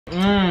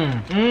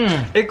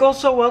It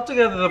goes so well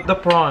together, the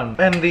prawn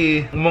and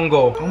the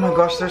Munggo. Oh my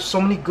gosh, there's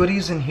so many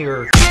goodies in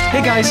here.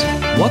 Hey guys,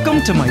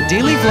 welcome to my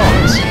daily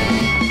vlogs.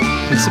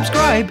 Please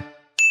subscribe.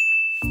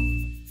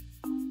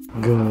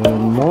 Good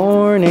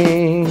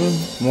morning.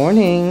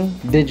 Morning.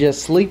 Did you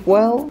sleep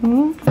well?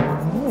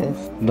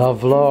 Yes. The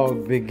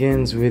vlog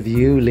begins with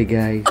you,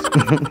 guys.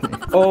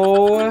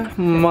 Oh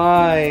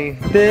my.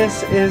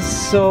 This is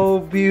so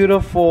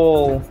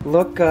beautiful.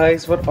 Look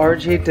guys, what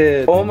RJ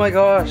did. Oh my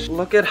gosh.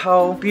 Look at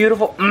how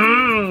beautiful.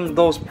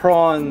 Those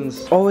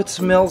prawns. Oh, it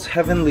smells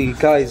heavenly.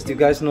 Guys, do you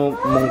guys know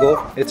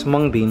Munggo? It's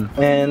mung bean.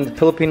 And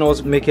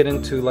Filipinos make it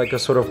into like a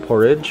sort of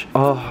porridge.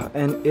 Oh,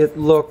 and it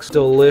looks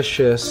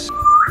delicious.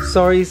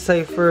 Sorry,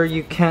 Cypher,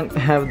 you can't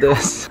have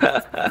this.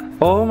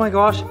 Oh my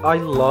gosh, I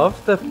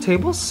love the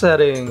table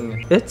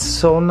setting. It's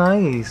so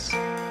nice.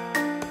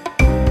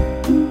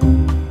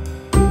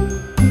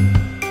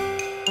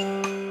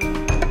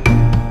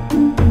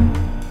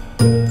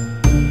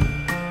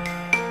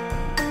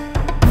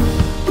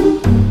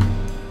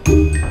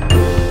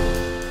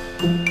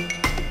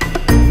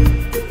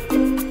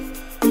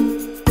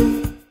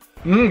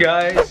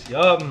 Guys,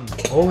 yum.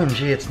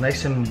 OMG, it's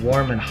nice and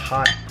warm and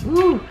hot.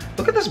 Ooh,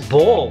 look at this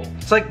bowl.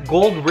 It's like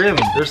gold rim.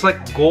 There's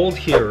like gold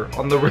here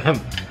on the rim.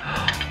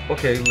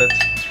 Okay, let's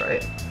try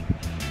it.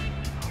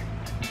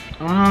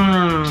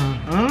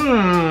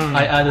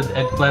 I added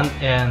eggplant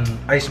and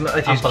I use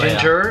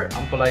ginger,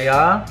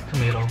 ampalaya,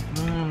 tomato.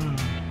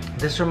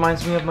 This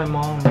reminds me of my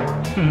mom.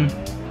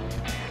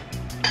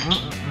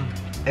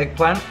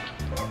 Eggplant.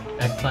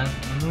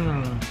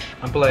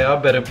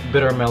 Ampalaya,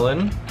 bitter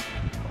melon.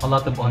 A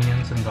lot of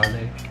onions and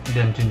garlic, and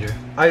then ginger.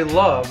 I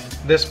love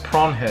this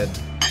prawn head.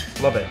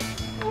 Love it.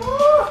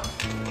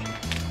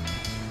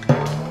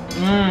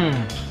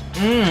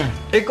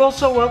 It goes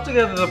so well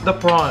together, the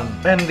prawn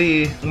and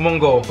the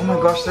Munggo. Oh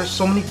my gosh, there's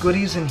so many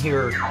goodies in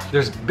here.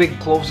 There's big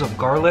cloves of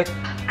garlic,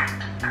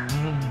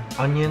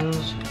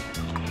 onions.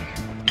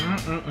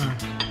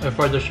 I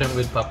fried the shrimp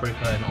with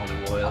paprika and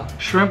olive oil.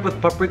 Shrimp with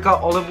paprika,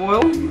 olive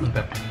oil? And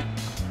pepper.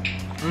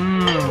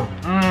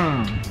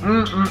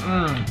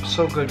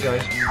 So good,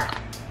 guys.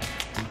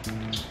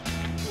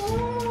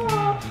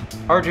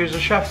 RJ's a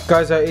chef.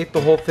 Guys, I ate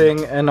the whole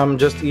thing and I'm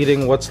just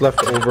eating what's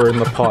left over in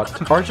the pot.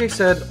 RJ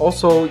said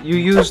also you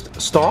used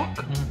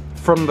stock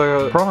from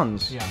the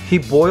prawns. Yeah. He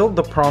boiled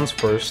the prawns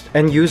first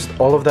and used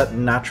all of that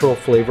natural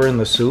flavor in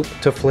the soup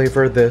to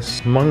flavor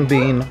this mung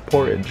bean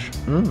porridge.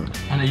 And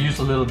I used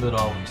a little bit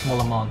of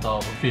small amount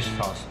of fish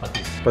sauce,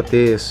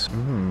 Patis.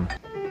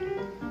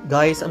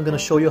 Guys, I'm gonna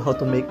show you how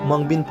to make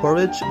mung bean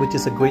porridge, which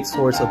is a great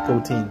source of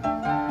protein.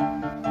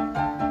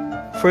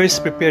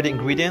 First, prepare the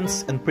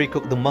ingredients and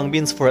pre-cook the mung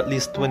beans for at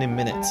least 20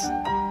 minutes.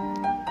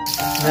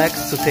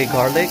 Next, saute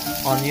garlic,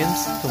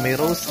 onions,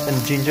 tomatoes,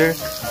 and ginger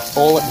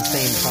all at the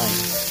same time.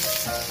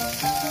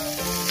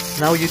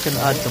 Now you can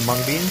add the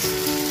mung beans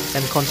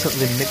and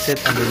constantly mix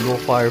it under low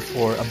fire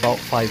for about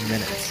 5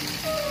 minutes.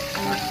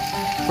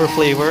 For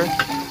flavor,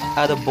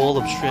 add a bowl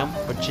of shrimp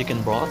or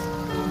chicken broth,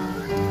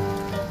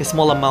 a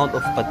small amount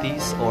of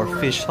patis or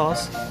fish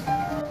sauce,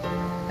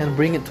 and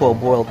bring it to a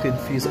boil to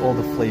infuse all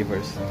the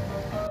flavors.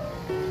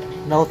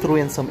 Now throw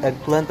in some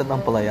eggplant and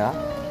ampalaya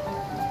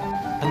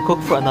and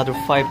cook for another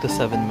 5 to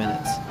 7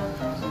 minutes.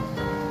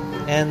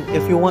 And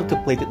if you want to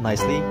plate it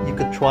nicely, you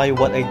could try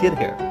what I did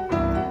here.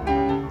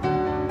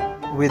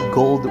 With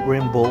gold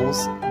rim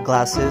bowls,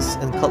 glasses,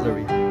 and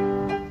cutlery.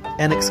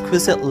 An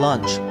exquisite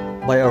lunch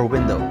by our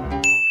window.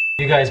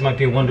 You guys might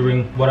be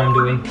wondering what I'm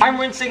doing. I'm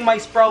rinsing my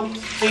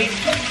sprouts, see?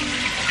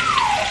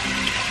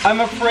 I'm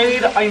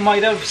afraid I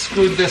might have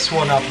screwed this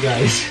one up,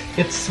 guys.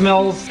 It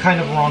smells kind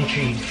of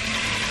raunchy.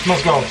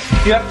 Smells gross.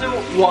 You have to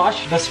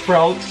wash the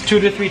sprouts 2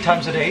 to 3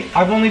 times a day.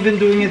 I've only been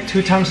doing it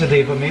 2 times a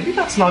day, but maybe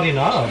that's not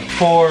enough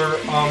for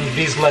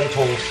these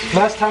lentils.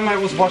 Last time I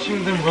was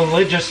washing them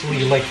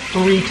religiously, like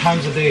 3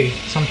 times a day,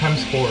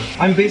 sometimes 4.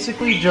 I'm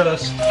basically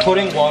just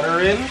putting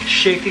water in,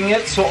 shaking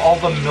it so all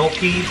the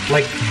milky,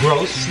 like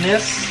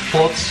grossness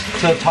floats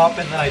to the top,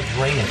 and then I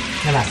drain it.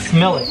 And I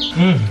smell it.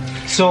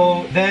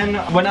 So then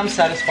when I'm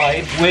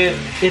satisfied with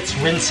its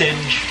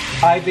rinsage,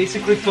 I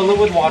basically fill it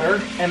with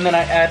water and then I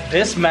add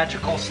this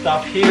magical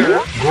stuff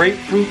here,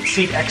 grapefruit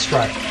seed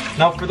extract.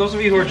 Now for those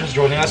of you who are just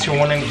joining us, you're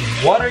wondering,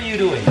 what are you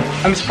doing?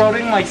 I'm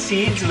sprouting my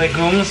seeds,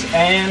 legumes,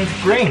 and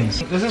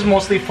grains. This is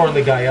mostly for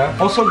Ligaya.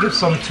 Also give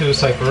some to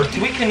Cypher.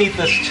 We can eat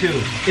this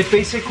too. It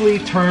basically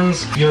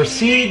turns your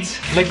seeds,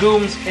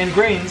 legumes, and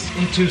grains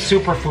into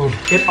superfood.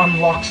 It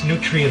unlocks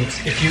nutrients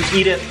if you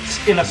eat it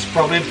in a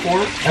sprouted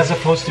form, as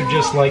opposed to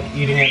just like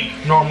eating it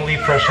normally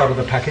fresh out of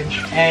the package.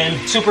 And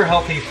super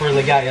healthy for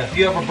Ligaya. If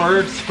you have a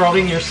bird,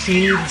 sprouting your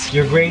seeds,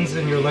 your grains,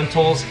 and your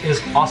lentils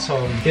is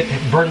awesome. It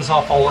burns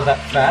off all of that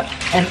fat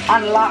and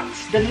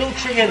unlocks the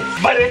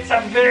nutrients, but it's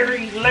a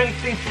very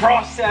lengthy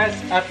process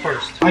at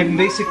first. I'm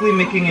basically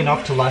making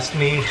enough to last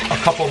me a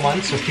couple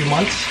months, a few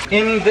months.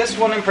 In this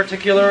one in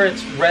particular,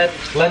 it's red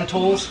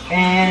lentils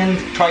and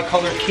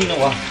tricolor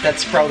quinoa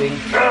that's sprouting.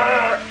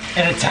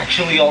 And it's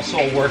actually also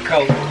a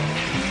workout.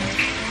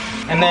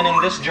 And then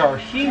in this jar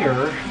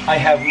here, I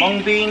have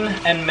mung bean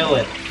and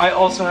millet. I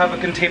also have a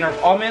container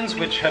of almonds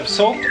which have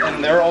soaked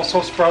and they're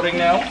also sprouting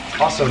now.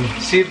 Awesome.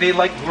 See, they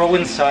like grow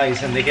in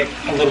size and they get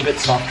a little bit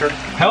softer.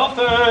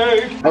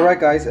 Healthy! Alright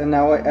guys, and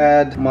now I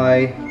add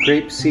my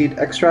grape seed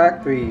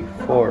extract. 3,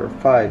 4,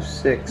 5,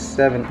 6,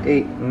 7,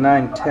 8,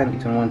 9, 10,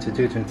 21,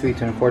 22, 23,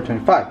 24,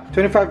 25.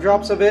 25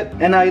 drops of it,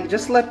 and I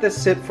just let this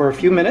sit for a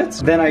few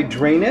minutes. Then I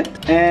drain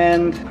it,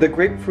 and the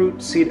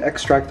grapefruit seed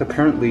extract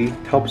apparently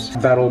helps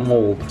battle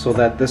mold so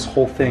that this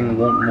whole thing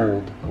won't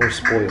mold or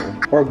spoil.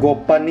 Or go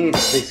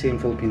panis, they say in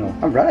Filipino.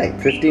 Alright,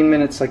 15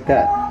 minutes like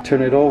that.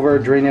 Turn it over,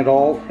 drain it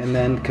all, and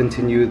then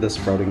continue the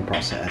sprouting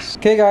process.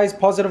 Okay guys,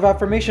 positive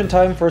affirmation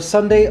time for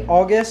Sunday,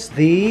 August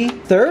the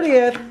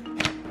 30th.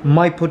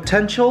 My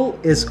potential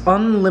is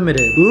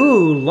unlimited.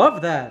 Ooh,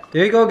 love that.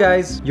 There you go,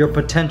 guys. Your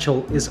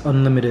potential is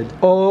unlimited.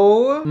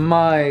 Oh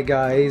my,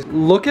 guys.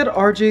 Look at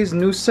RJ's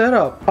new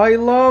setup. I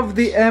love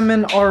the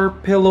M&R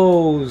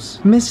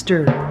pillows.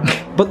 Mister.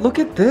 But look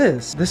at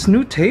this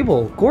new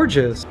table.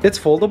 Gorgeous. It's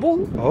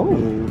foldable?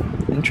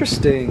 Oh,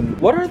 interesting.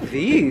 What are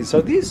these?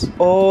 Are these?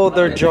 Oh,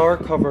 they're jar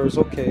covers.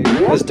 Okay.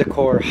 This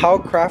decor. How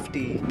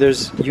crafty.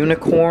 There's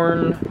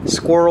unicorn,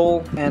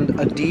 squirrel, and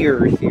a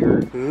deer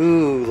here.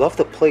 Ooh, love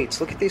the plates.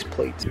 Look at these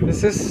plates.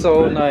 This is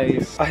so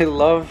nice. I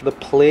love the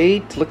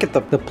plate. Look at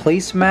the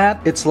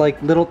placemat. It's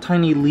like little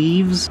tiny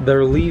leaves. There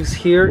are leaves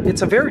here.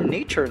 It's a very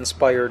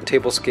nature-inspired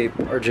tablescape,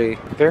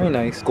 RJ. Very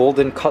nice.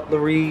 Golden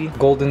cutlery,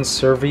 golden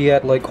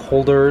serviette like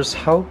holders.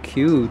 How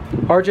cute.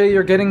 RJ,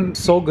 you're getting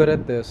so good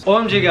at this.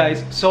 OMG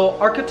guys, so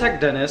architect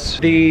Dennis,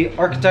 the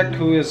architect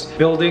who is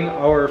building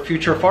our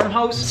future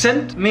farmhouse,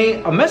 sent me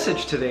a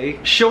message today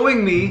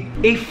showing me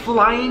a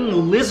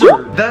flying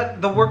lizard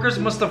that the workers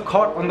must have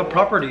caught on the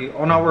property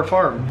on our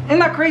farm. Isn't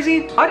that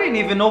crazy? I didn't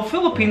even know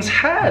Philippines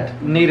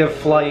had native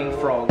flying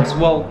frogs.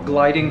 Well,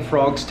 gliding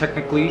frogs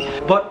technically,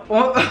 but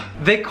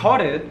they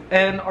caught it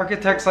and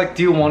architect's like,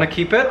 do you want to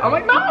keep it? I'm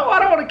like, no, I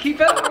don't want to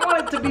keep it. I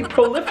want it to be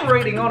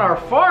proliferating on our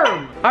farm.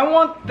 I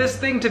want this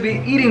thing to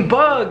be eating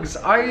bugs.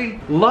 I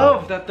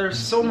love that there's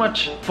so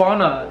much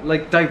fauna,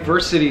 like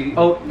diversity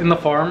out in the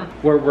farm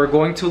where we're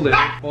going to live.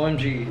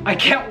 OMG. I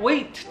can't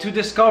wait to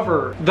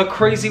discover the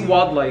crazy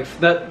wildlife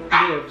that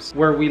lives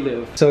where we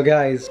live. So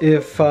guys,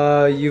 if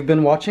you've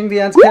been watching the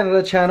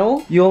ANTSCANADA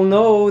channel, you'll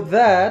know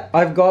that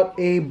I've got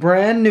a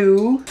brand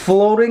new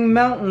Floating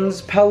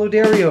Mountains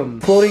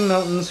paludarium. Floating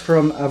Mountains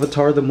from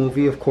Avatar the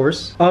movie, of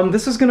course.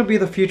 This is gonna be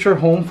the future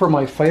home for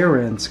my fire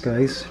ants,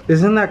 guys.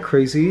 Isn't that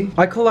crazy?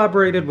 I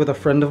collaborated with a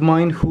friend of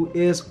mine who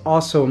is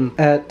awesome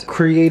at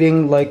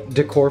creating like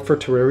decor for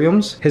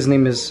terrariums. His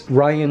name is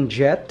Ryan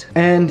Jett,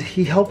 and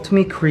he helped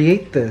me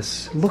create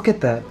this. Look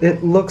at that.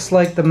 It looks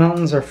like the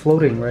mountains are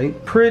floating, right?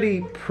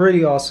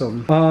 Pretty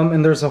awesome.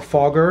 And there's a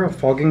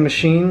fogging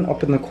machine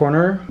up in the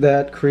corner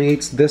that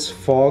creates this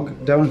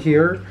fog down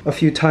here a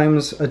few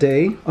times a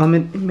day.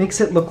 It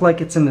makes it look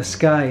like it's in the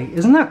sky.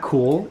 Isn't that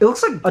cool? It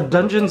looks like a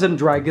Dungeons and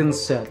Dragons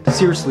set.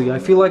 Seriously, I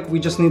feel like we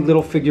just need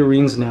little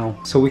figurines now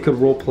so we could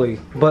roleplay.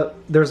 But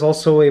there's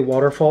also a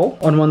waterfall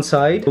on one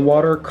side. The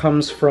water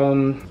comes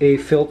from a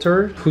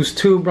filter whose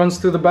tube runs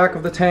through the back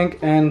of the tank,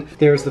 and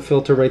there's the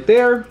filter right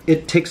there.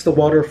 It takes the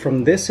water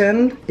from this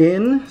end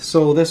in,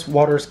 so this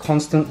water is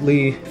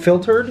constantly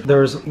filtered.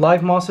 There's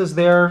live mosses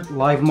there,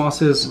 live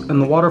mosses in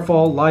the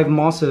waterfall, live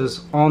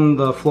mosses on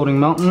the floating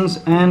mountains,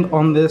 and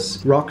on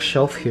this rock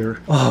shelf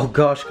here. Oh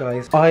gosh,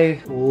 guys,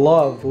 I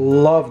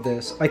love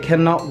this. I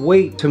cannot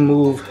wait to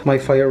move my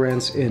fire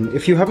ants in.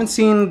 If you haven't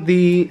seen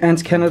the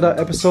ANTSCANADA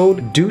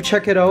episode, do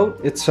check it out.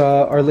 It's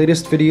our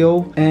latest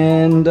video,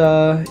 and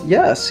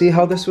yeah, see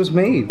how this was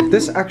made.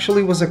 This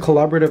actually was a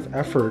collaborative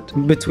effort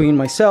between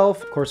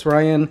myself, of course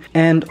Ryan,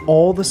 and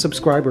all the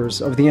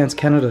subscribers of the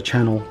ANTSCANADA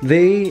channel.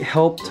 They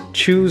helped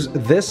choose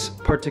this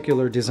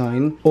particular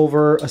design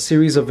over a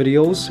series of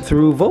videos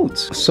through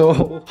votes.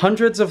 So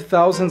hundreds of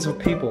thousands of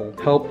people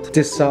helped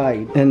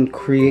decide and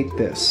create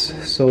this.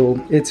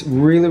 So it's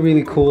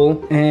really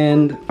cool,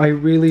 and I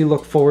really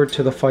look forward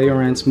to the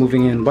fire ants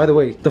moving in. By the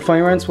way, the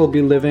fire ants will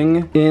be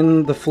living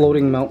in the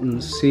floating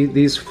mountains. See,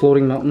 these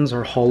floating mountains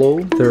are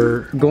hollow.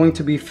 They're going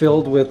to be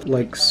filled with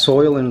like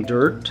soil and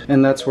dirt,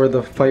 and that's where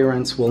the fire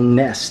ants will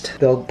nest.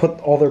 They'll put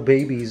all their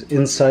babies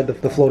inside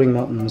the floating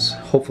mountains,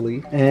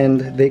 hopefully,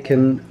 and they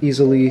can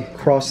easily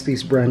cross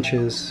these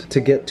branches to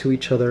get to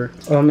each other,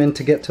 and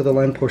to get to the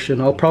land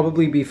portion. I'll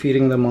probably be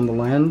feeding them on the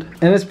land,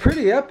 and it's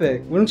pretty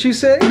epic, wouldn't you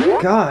say?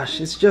 Gosh,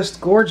 it's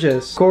just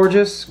gorgeous.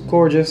 Gorgeous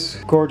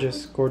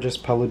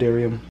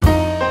paludarium.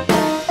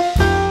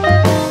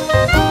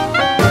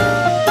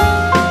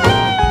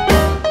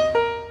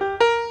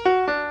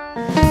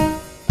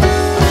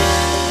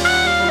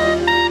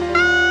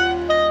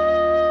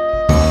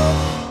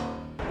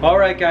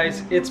 Alright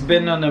guys, it's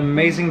been an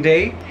amazing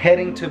day.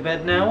 Heading to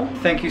bed now.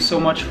 Thank you so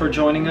much for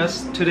joining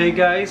us today,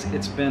 guys.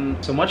 It's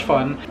been so much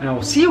fun, and I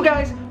will see you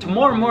guys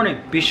tomorrow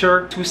morning. Be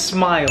sure to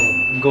smile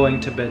going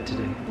to bed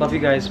today. Love you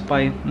guys.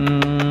 Bye.